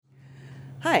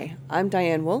Hi, I'm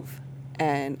Diane Wolf,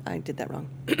 and I did that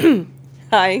wrong.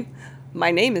 Hi, my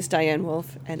name is Diane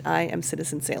Wolf, and I am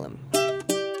Citizen Salem.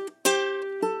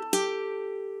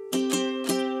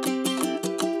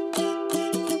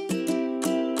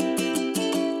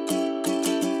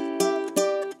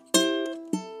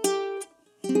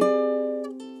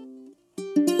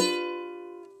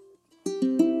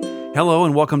 Hello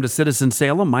and welcome to Citizen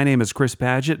Salem. My name is Chris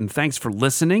Padgett, and thanks for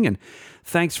listening, and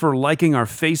thanks for liking our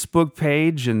Facebook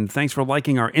page, and thanks for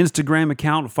liking our Instagram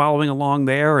account, following along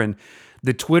there, and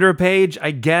the Twitter page, I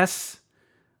guess.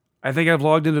 I think I've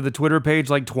logged into the Twitter page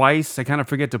like twice. I kind of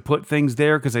forget to put things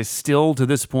there because I still, to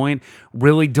this point,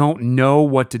 really don't know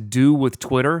what to do with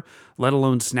Twitter, let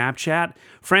alone Snapchat.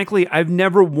 Frankly, I've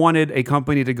never wanted a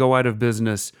company to go out of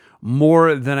business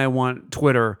more than I want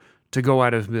Twitter to go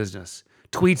out of business.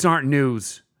 Tweets aren't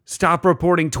news. Stop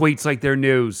reporting tweets like they're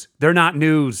news. They're not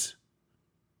news.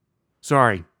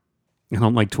 Sorry. I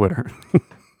don't like Twitter.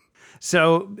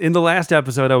 So in the last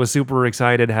episode, I was super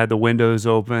excited, had the windows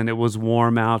open. It was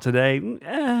warm out today.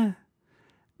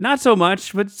 Not so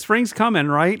much, but spring's coming,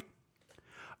 right?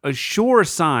 A sure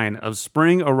sign of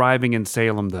spring arriving in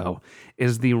Salem, though,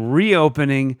 is the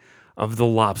reopening of the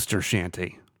Lobster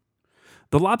Shanty.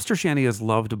 The Lobster Shanty is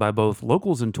loved by both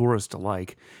locals and tourists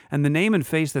alike, and the name and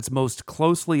face that's most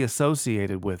closely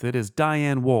associated with it is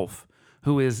Diane Wolf,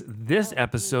 who is this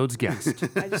episode's guest.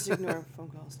 I just ignore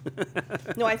phone calls.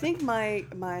 No, I think my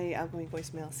outgoing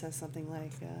voicemail says something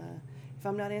like, if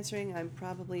I'm not answering, I'm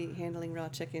probably handling raw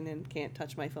chicken and can't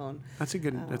touch my phone. That's a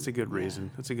good reason. Yeah.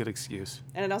 That's a good excuse.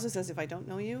 And it also says, if I don't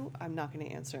know you, I'm not going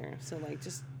to answer. So,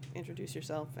 just introduce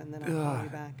yourself, and then I'll call you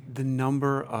back. The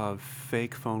number of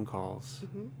fake phone calls.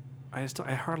 Mm-hmm. I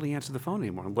hardly answer the phone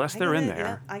anymore unless they're in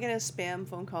there. Yeah, I got a spam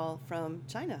phone call from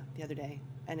China the other day,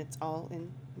 and it's all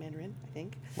in Mandarin, I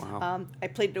think. Wow. I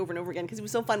played it over and over again because it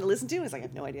was so fun to listen to. I was like, I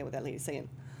have no idea what that lady's saying.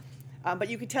 But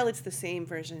you could tell it's the same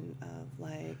version of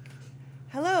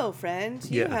hello, friend.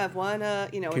 You have won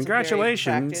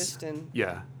Congratulations. It's very practiced and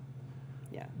Yeah.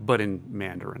 But in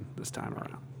Mandarin this time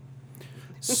around.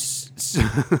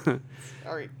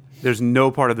 Sorry. There's no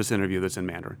part of this interview that's in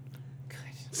Mandarin. Good.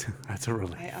 That's a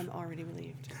relief. I'm already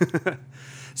relieved.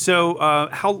 So,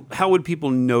 how would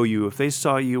people know you if they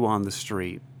saw you on the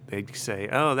street? They'd say,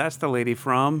 "Oh, that's the lady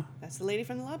from." That's the lady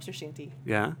from the Lobster Shanty.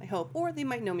 Yeah. I hope, or they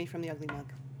might know me from the Ugly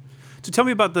Mug. So tell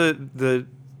me about the.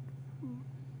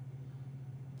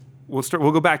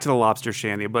 We'll go back to the Lobster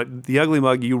Shanty, but the Ugly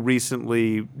Mug you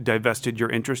recently divested your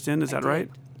interest in. Is that right?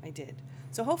 I did.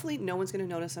 So hopefully no one's going to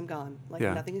notice I'm gone.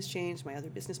 Yeah. Nothing has changed. My other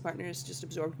business partners just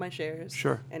absorbed my shares.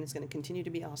 Sure. And it's going to continue to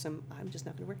be awesome. I'm just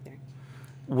not going to work there.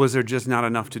 Was there just not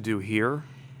enough to do here?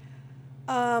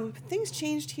 Things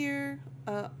changed here.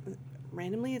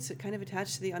 Randomly, it's kind of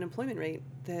attached to the unemployment rate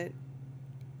that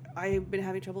I've been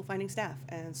having trouble finding staff,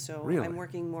 and so Really? I'm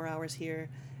working more hours here.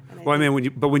 And Well, I mean,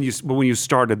 when you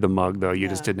started the Mug, though, you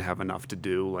just Yeah. didn't have enough to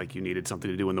do. Like, you needed something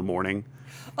to do in the morning,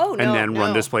 oh no, and then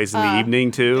run no. this place in the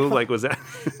evening too. Like, was that?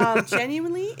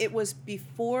 Genuinely, it was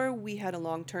before we had a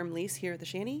long-term lease here at the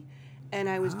Shanty, and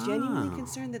I was genuinely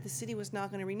concerned that the city was not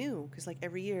going to renew because,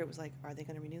 every year it was like, are they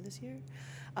going to renew this year?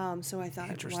 So I thought,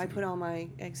 why Interesting. put all my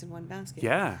eggs in one basket?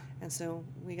 Yeah. And so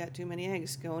we got too many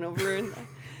eggs going over. And,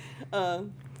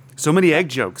 So many egg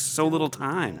jokes, so little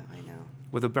time yeah, I know.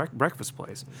 with a breakfast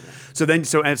place. So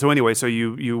anyway, so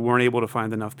you weren't able to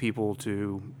find enough people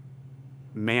to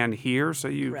man here, so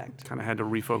you Correct. kind of had to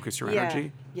refocus your Yeah,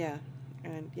 energy. yeah,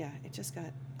 and it just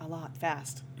got a lot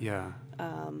fast. Yeah.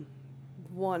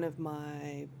 One of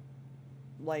my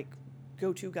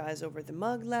go-to guys over at the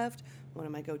Mug left. One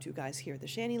of my go-to guys here at the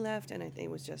Shanty left, and I think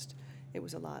it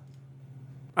was a lot.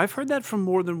 I've heard that from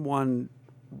more than one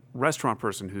restaurant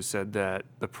person who said that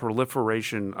the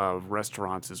proliferation of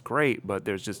restaurants is great, but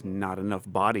there's just not enough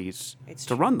bodies It's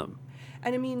to true. run them.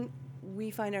 And I mean,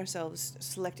 we find ourselves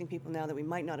selecting people now that we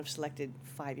might not have selected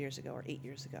 5 years ago or 8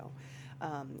 years ago.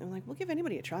 And we're like, we'll give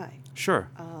anybody a try. Sure.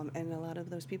 And a lot of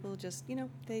those people just,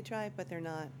 they try, but they're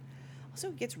not. Also,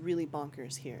 it gets really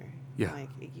bonkers here. Yeah.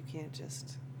 You can't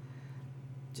just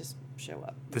show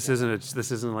up. This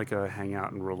isn't like a hang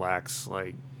out and relax,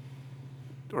 or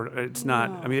it's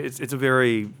not. No. I mean, it's a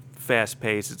very fast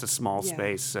pace. It's a small Yeah.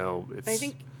 space, so it's. I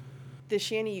think the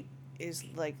Shanty is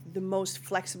the most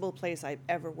flexible place I've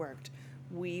ever worked.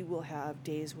 We will have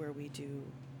days where we do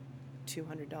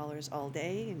 $200 all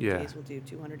day, and Yeah. days we'll do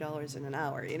 $200 in an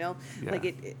hour. Yeah.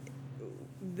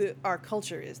 Our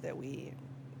culture is that we,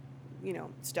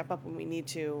 step up when we need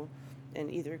to,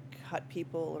 and either cut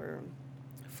people or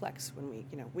flex when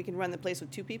we can run the place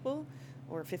with 2 people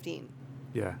or 15.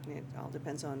 Yeah. It all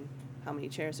depends on how many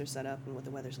chairs are set up and what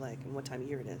the weather's like and what time of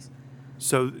year it is.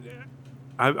 So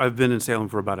I've been in Salem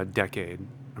for about a decade.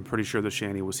 I'm pretty sure the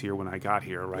Shanty was here when I got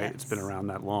here, right? It's been Yes. around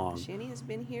that long. Shanty has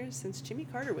been here since Jimmy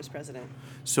Carter was president.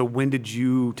 So when did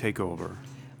you take over?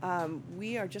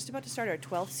 We are just about to start our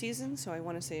 12th season, so I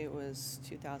want to say it was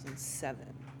 2007.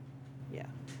 Yeah.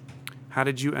 How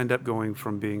did you end up going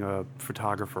from being a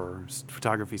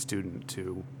photography student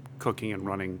to cooking and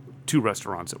running 2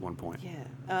 restaurants at one point?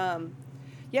 Yeah.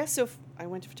 I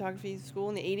went to photography school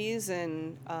in the 80s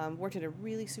and worked at a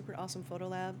really super awesome photo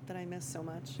lab that I miss so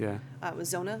much. Yeah. It was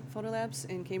Zona Photo Labs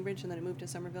in Cambridge, and then I moved to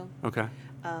Somerville. Okay.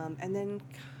 And then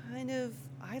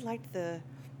I liked the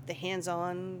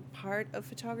hands-on part of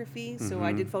photography, so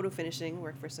I did photo finishing,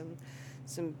 worked for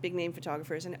some big name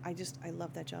photographers, and I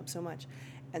loved that job so much.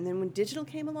 And then when digital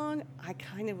came along, I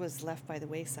kind of was left by the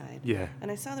wayside. Yeah. And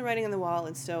I saw the writing on the wall,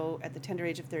 and so at the tender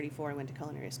age of 34, I went to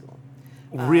culinary school.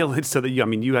 Really? So that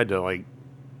you had to like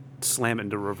slam it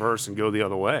into reverse and go the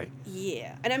other way.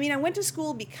 Yeah. And I went to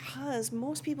school because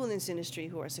most people in this industry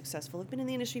who are successful have been in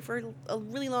the industry for a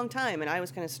really long time, and I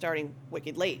was kind of starting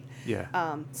wicked late. Yeah.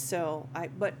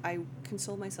 But I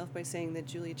console myself by saying that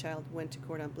Julia Child went to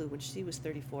Cordon Bleu when she was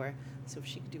 34, so if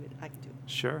she could do it, I could do it.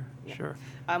 Sure. Yeah. Sure.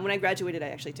 When I graduated, I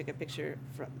actually took a picture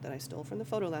that I stole from the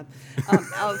photo lab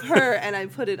of her, and I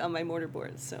put it on my mortar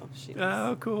board, so she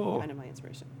was cool. kind of my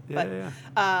inspiration.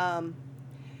 Yeah.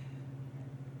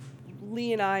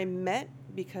 Lee and I met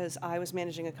because I was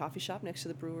managing a coffee shop next to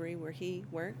the brewery where he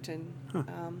worked, and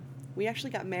we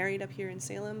actually got married up here in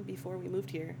Salem before we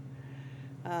moved here,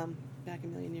 back a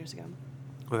million years ago.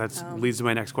 Well, that leads to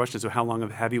my next question. So how long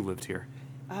have you lived here?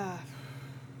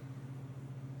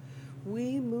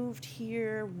 We moved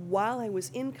here while I was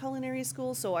in culinary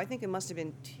school, so I think it must have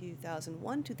been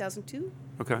 2001, 2002.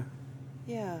 Okay.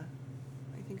 Yeah,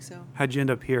 I think so. How'd you end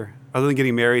up here? Other than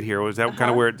getting married here, was that kind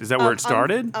of where it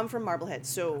started? I'm from Marblehead,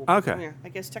 so okay. Yeah, I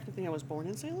guess technically I was born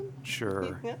in Salem.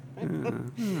 Sure. Yeah.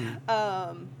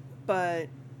 But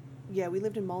yeah, we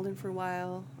lived in Malden for a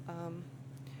while,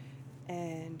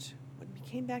 and when we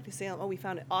came back to Salem, we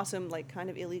found an awesome, like, kind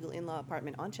of illegal in-law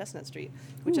apartment on Chestnut Street,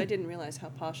 which I didn't realize how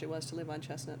posh it was to live on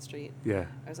Chestnut Street. Yeah.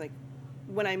 I was like,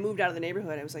 when I moved out of the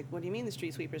neighborhood, I was like, what do you mean the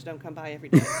street sweepers don't come by every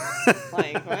day?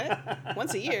 Like, what?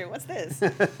 Once a year? What's this?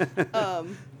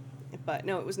 But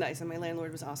no, it was nice, and my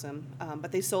landlord was awesome.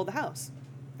 But they sold the house,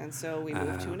 and so we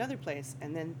moved to another place,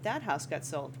 and then that house got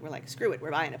sold. We're like, screw it, we're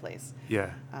buying a place.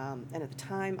 Yeah. And at the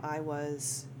time, I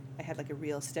had like a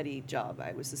real steady job.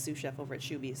 I was the sous chef over at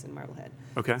Shoebies in Marblehead.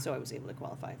 Okay. So I was able to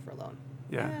qualify for a loan.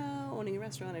 Yeah. Now, owning a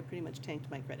restaurant, I pretty much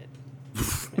tanked my credit.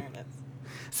 There it is.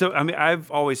 So, I've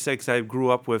always said, because I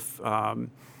grew up with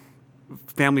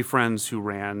family friends who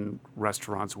ran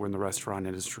restaurants, were in the restaurant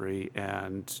industry,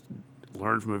 and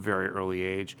learned from a very early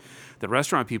age that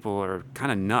restaurant people are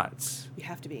kind of nuts. You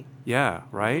have to be. Yeah,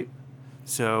 right?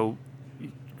 So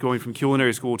going from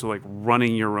culinary school to like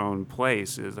running your own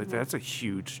place is like, that's a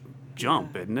huge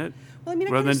jump, isn't it? Well, I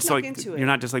Rather than just like, into it. you're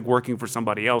not just like working for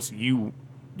somebody else, you're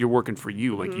working for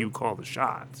you, like you call the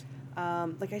shots.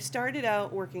 I started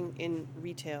out working in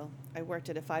retail. I worked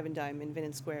at a Five and Dime in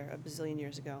Vinnon Square a bazillion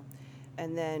years ago.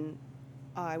 And then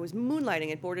I was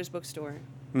moonlighting at Borders Bookstore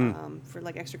for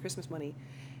like extra Christmas money.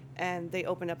 And they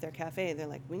opened up their cafe. They're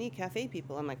like, we need cafe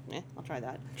people. I'm like, I'll try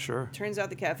that. Sure. Turns out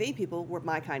the cafe people were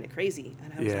my kind of crazy.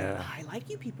 And I was Yeah. like, I like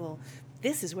you people.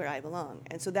 This is where I belong.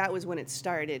 And so that was when it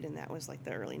started, and that was like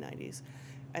the early 90s.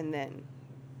 And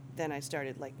then I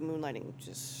started like moonlighting,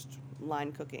 just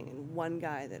line cooking. And one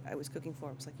guy that I was cooking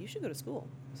for was like, you should go to school.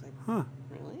 I was like, Huh.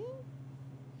 really?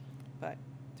 But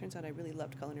turns out I really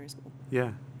loved culinary school.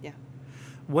 Yeah. Yeah.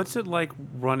 What's it like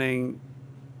running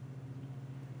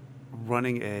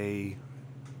a,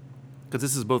 because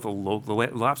this is both a local,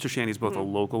 Lobster Shanty is both a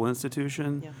local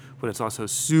institution, Yeah. but it's also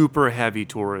super heavy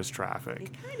tourist traffic.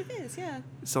 It kind of is, yeah.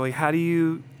 So like, how do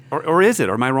you, or is it,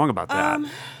 or am I wrong about that?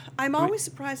 I'm always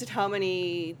surprised at how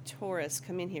many tourists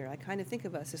come in here. I kind of think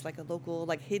of us as like a local,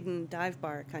 like hidden dive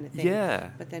bar kind of thing. Yeah.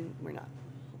 But then we're not.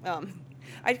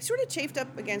 I sort of chafed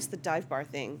up against the dive bar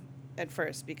thing at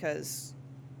first because,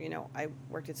 I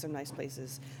worked at some nice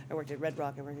places. I worked at Red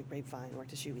Rock, I worked at Grapevine, I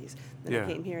worked at Shoebies. Then Yeah. I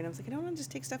came here and I was like, I don't want to just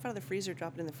take stuff out of the freezer,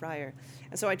 drop it in the fryer.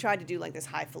 And so I tried to do like this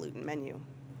highfalutin menu.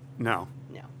 No.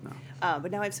 No. No. But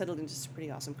now I've settled into some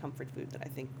pretty awesome comfort food that I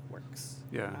think works.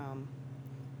 Yeah.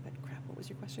 But crap, what was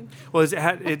your question? Well, is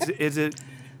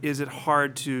it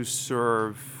hard to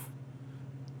serve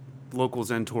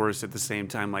locals and tourists at the same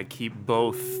time, like keep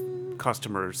both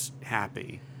customers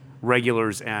happy,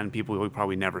 regulars and people you'll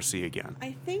probably never see again?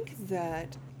 I think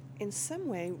that in some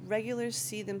way, regulars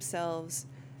see themselves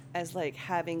as like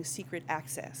having secret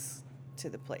access to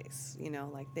the place.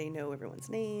 Like they know everyone's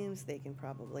names. They can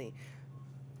probably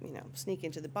sneak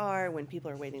into the bar when people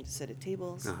are waiting to sit at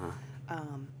tables. Uh-huh.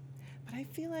 But I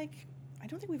feel like I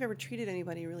don't think we've ever treated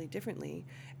anybody really differently.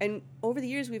 And over the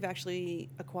years, we've actually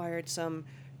acquired some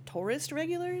tourist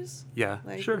regulars. Yeah,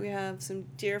 Like sure. we have some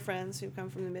dear friends who come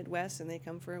from the Midwest, and they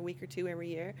come for a week or two every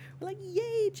year. We're like,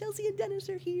 yay, Chelsea and Dennis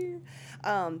are here.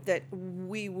 That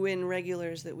we win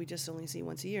regulars that we just only see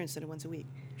once a year instead of once a week.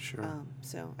 Sure.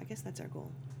 So I guess that's our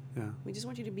goal. Yeah. We just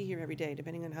want you to be here every day,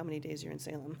 depending on how many days you're in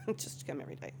Salem. Just come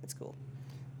every day. It's cool.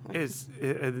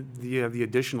 You have the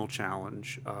additional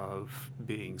challenge of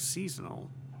being seasonal,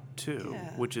 too,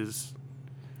 Yeah. which is,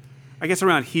 I guess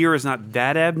around here is not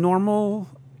that abnormal,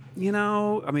 I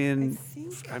mean,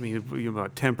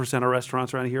 about 10% of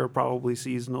restaurants around here are probably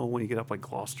seasonal. When you get up like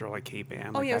Gloucester, like Cape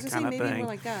Ann, Oh, like yeah, I was that going kind to of say maybe thing. more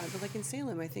like that. But like in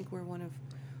Salem, I think we're one of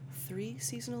 3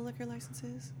 seasonal liquor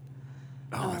licenses.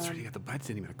 Oh, that's right. That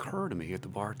didn't even occur to me at the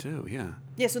bar, too. Yeah.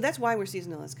 Yeah, so that's why we're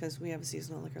seasonal, is because we have a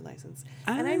seasonal liquor license.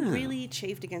 And I Ah. really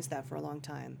chafed against that for a long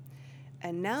time.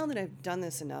 And now that I've done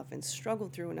this enough and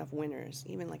struggled through enough winters,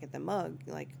 even like at the Mug,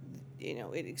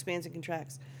 it expands and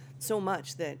contracts so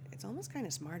much that it's almost kind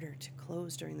of smarter to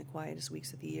close during the quietest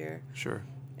weeks of the year. Sure.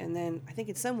 And then I think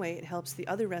in some way it helps the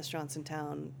other restaurants in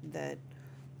town that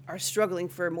are struggling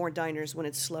for more diners when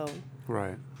it's slow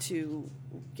Right. to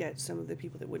get some of the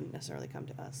people that wouldn't necessarily come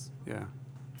to us. Yeah.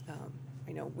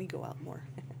 I know we go out more.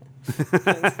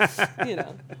 'Cause,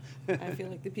 I feel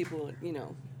like the people at,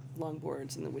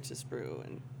 Longboards and the Witch's Brew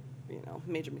and,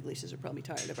 Major McLeish's are probably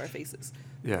tired of our faces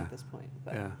Yeah. at this point.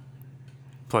 But Yeah.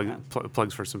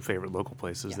 Plugs for some favorite local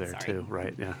places Yeah, there, sorry. too,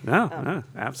 right? Yeah. No,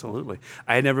 absolutely.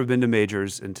 I had never been to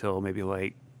Majors until maybe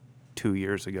like 2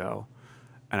 years ago.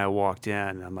 And I walked in,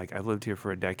 and I'm like, I've lived here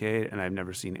for a decade, and I've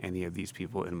never seen any of these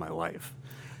people in my life.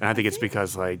 And I think it's think-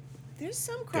 because, like, there's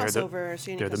some They're the- crossover,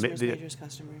 Shanty they're the mi- customers, the- Majors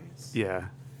customers. yeah.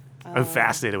 I'm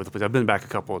fascinated with the place. I've been back a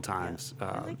couple of times.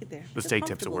 I like it there. The They're steak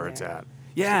tips are comfortable where it's there. at. Steak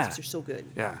Yeah. tips are so good.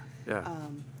 Yeah. Yeah.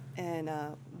 And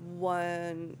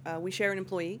we share an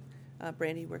employee.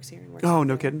 Brandy works here and works. Oh, over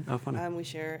no there. kidding? Oh, funny. We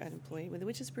share an employee with the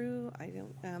Witch's Brew. I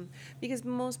don't because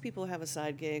most people have a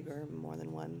side gig or more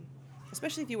than one.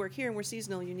 Especially if you work here and we're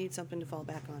seasonal, you need something to fall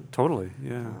back on. Totally.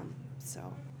 Yeah.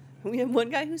 So we have one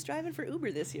guy who's driving for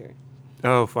Uber this year.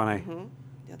 Oh, funny.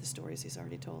 Yeah, the stories he's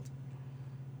already told.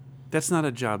 That's not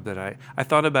a job that I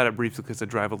thought about it briefly because I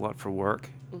drive a lot for work,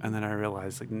 and then I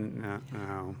realized like no.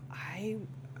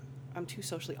 I'm too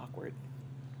socially awkward.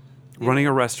 Running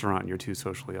a restaurant, you're too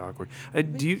socially awkward.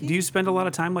 Do you spend a lot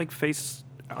of time like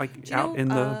out in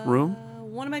the room?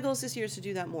 One of my goals this year is to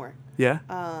do that more. Yeah.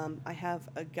 I have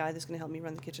a guy that's going to help me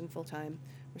run the kitchen full time.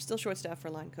 We're still short staffed for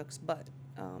line cooks, but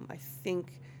I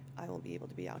think I will be able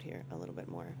to be out here a little bit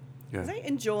more. Because Yeah. I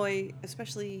enjoy,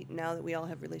 especially now that we all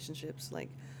have relationships, like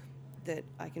that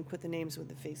I can put the names with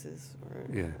the faces.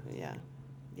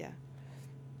 Yeah.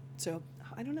 So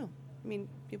I don't know. I mean,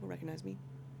 people recognize me,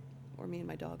 or me and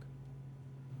my dog.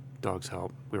 Dogs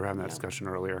help. We were having that Yeah. discussion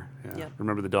earlier. Yeah. Yeah.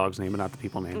 Remember the dog's name and not the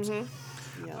people names.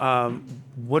 Yeah.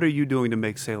 What are you doing to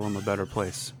make Salem a better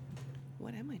place?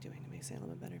 What am I doing to make Salem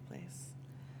a better place?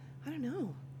 I don't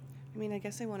know. I mean, I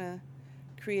guess I want to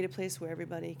create a place where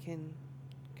everybody can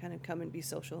kind of come and be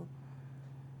social.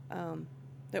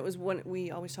 That was one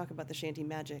we always talk about, the Shanty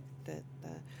magic.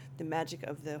 The magic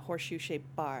of the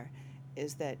horseshoe-shaped bar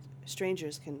is that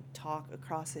strangers can talk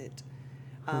across it.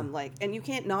 And you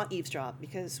can't not eavesdrop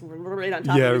because we're right on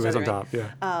top of each everybody's other. on right?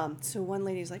 top. Yeah. So one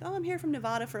lady's like, "Oh, I'm here from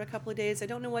Nevada for a couple of days. I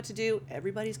don't know what to do."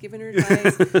 Everybody's giving her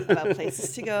advice about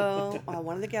places to go.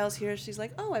 One of the gals here, she's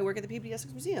like, "Oh, I work at the PBS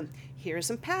Essex Museum. Here are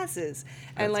some passes."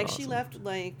 And That's she awesome.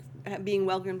 left being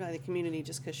welcomed by the community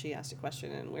just because she asked a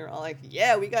question, and we were all like,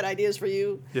 "Yeah, we got ideas for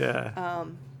you." Yeah.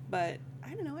 But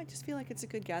I don't know. I just feel like it's a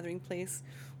good gathering place.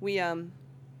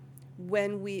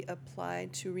 When we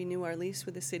applied to renew our lease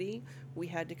with the city, we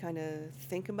had to kind of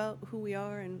think about who we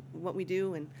are and what we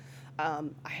do. And I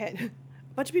had a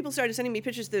bunch of people started sending me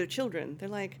pictures of their children. They're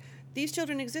like, "These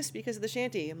children exist because of the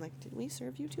Shanty." I'm like, "Did we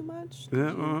serve you too much?"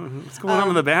 Yeah, what's going on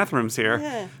in the bathrooms here?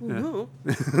 Yeah. Mhm.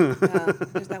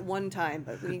 There's that one time,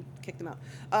 but we kicked them out.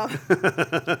 But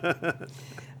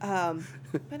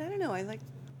I don't know. I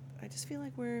just feel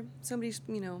like we're somebody's,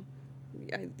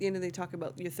 at the end of the day, talk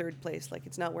about your third place. Like,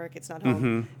 it's not work, it's not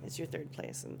home, it's your third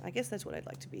place. And I guess that's what I'd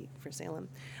like to be for Salem.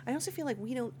 I also feel like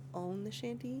we don't own the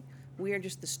Shanty. We are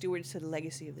just the stewards to the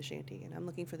legacy of the Shanty. And I'm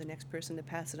looking for the next person to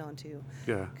pass it on to.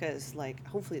 Yeah. Because,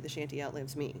 hopefully the Shanty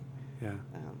outlives me. Yeah.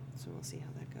 So we'll see how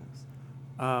that goes.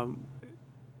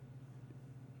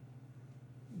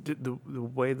 The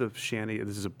way the Shanty,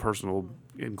 this is a personal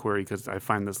inquiry because I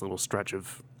find this little stretch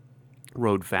of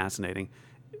road fascinating.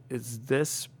 Is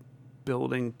this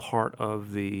building part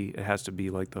of the? It has to be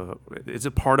like the. Is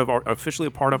it part of officially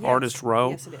a part of Yes. Artist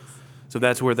Row? Yes, it is. So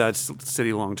that's where that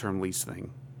city long-term lease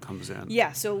thing comes in.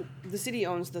 Yeah, so the city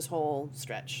owns this whole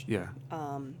stretch. Yeah.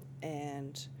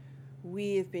 And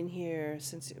we have been here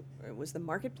since it was the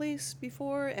marketplace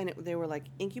before, and they were like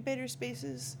incubator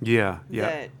spaces Yeah.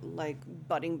 that like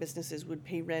budding businesses would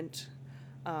pay rent.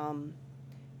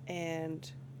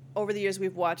 And over the years,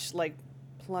 we've watched like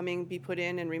plumbing be put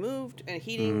in and removed, and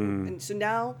heating, and so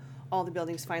now all the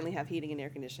buildings finally have heating and air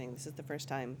conditioning. This is the first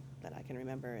time that I can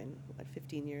remember in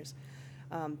 15 years.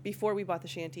 Before we bought the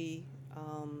shanty,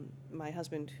 my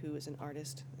husband, who is an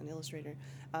artist, an illustrator,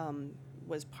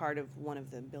 was part of one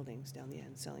of the buildings down the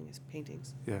end selling his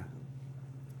paintings. Yeah.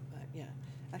 But yeah,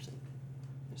 actually,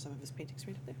 there's some of his paintings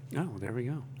right up there. Oh, there we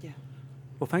go. Yeah,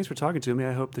 Well, thanks for talking to me.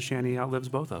 I hope the shanty outlives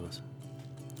both of us.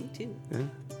 me too. Yeah.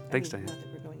 Thanks, Diane. Diane. Not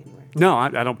that we're going anywhere. No, I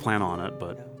don't plan on it,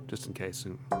 but No. just in case.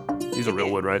 These are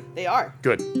real wood, right? They are.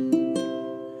 Good.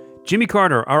 Jimmy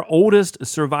Carter, our oldest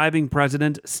surviving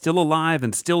president, still alive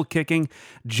and still kicking,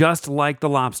 just like the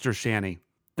Lobster Shanty.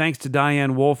 Thanks to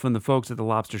Diane Wolf and the folks at the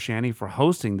Lobster Shanty for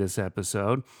hosting this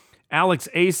episode. Alex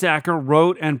Asacker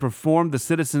wrote and performed the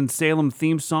Citizen Salem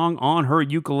theme song on her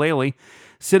ukulele.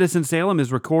 Citizen Salem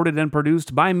is recorded and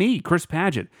produced by me, Chris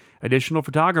Padgett. Additional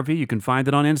photography, you can find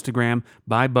it on Instagram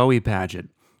by Bowie Padgett.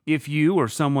 If you or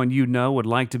someone you know would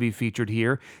like to be featured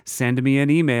here, send me an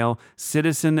email,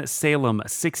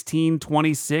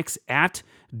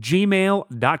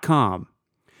 citizensalem1626@gmail.com.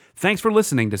 Thanks for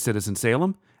listening to Citizen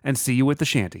Salem, and see you at the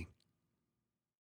shanty.